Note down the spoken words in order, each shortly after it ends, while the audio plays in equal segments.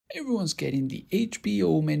Everyone's getting the HP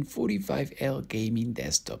OMEN 45L gaming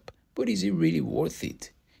desktop, but is it really worth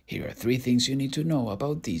it? Here are 3 things you need to know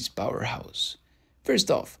about this powerhouse.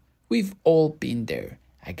 First off, we've all been there,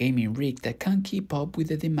 a gaming rig that can't keep up with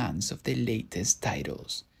the demands of the latest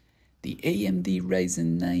titles. The AMD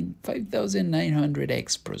Ryzen 9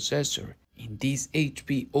 5900X processor in this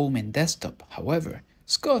HP OMEN desktop, however,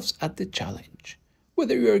 scoffs at the challenge.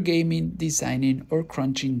 Whether you are gaming, designing, or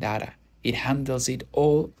crunching data, it handles it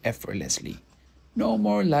all effortlessly. No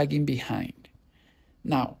more lagging behind.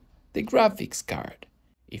 Now, the graphics card.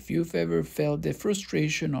 If you've ever felt the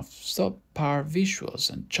frustration of subpar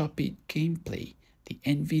visuals and choppy gameplay, the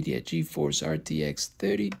NVIDIA GeForce RTX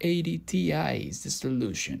 3080 Ti is the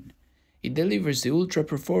solution. It delivers the ultra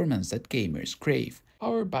performance that gamers crave,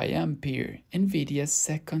 powered by Ampere, NVIDIA's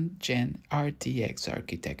 2nd Gen RTX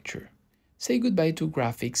architecture. Say goodbye to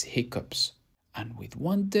graphics hiccups. And with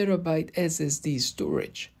 1TB SSD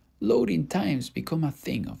storage, loading times become a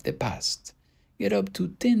thing of the past. Get up to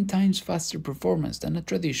 10 times faster performance than a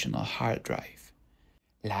traditional hard drive.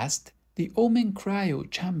 Last, the OMEN Cryo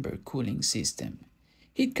Chamber cooling system.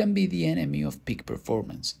 It can be the enemy of peak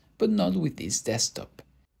performance, but not with this desktop.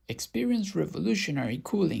 Experience revolutionary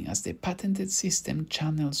cooling as the patented system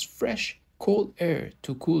channels fresh, cold air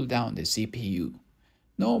to cool down the CPU.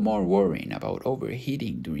 No more worrying about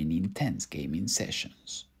overheating during intense gaming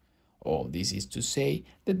sessions. All this is to say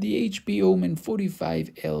that the HP OMEN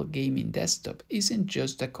 45L gaming desktop isn't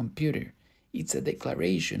just a computer, it's a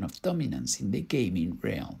declaration of dominance in the gaming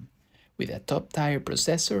realm. With a top-tier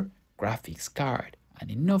processor, graphics card,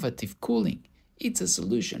 and innovative cooling, it's a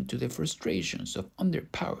solution to the frustrations of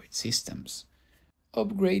underpowered systems.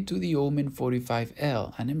 Upgrade to the OMEN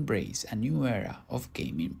 45L and embrace a new era of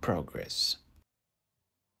gaming progress.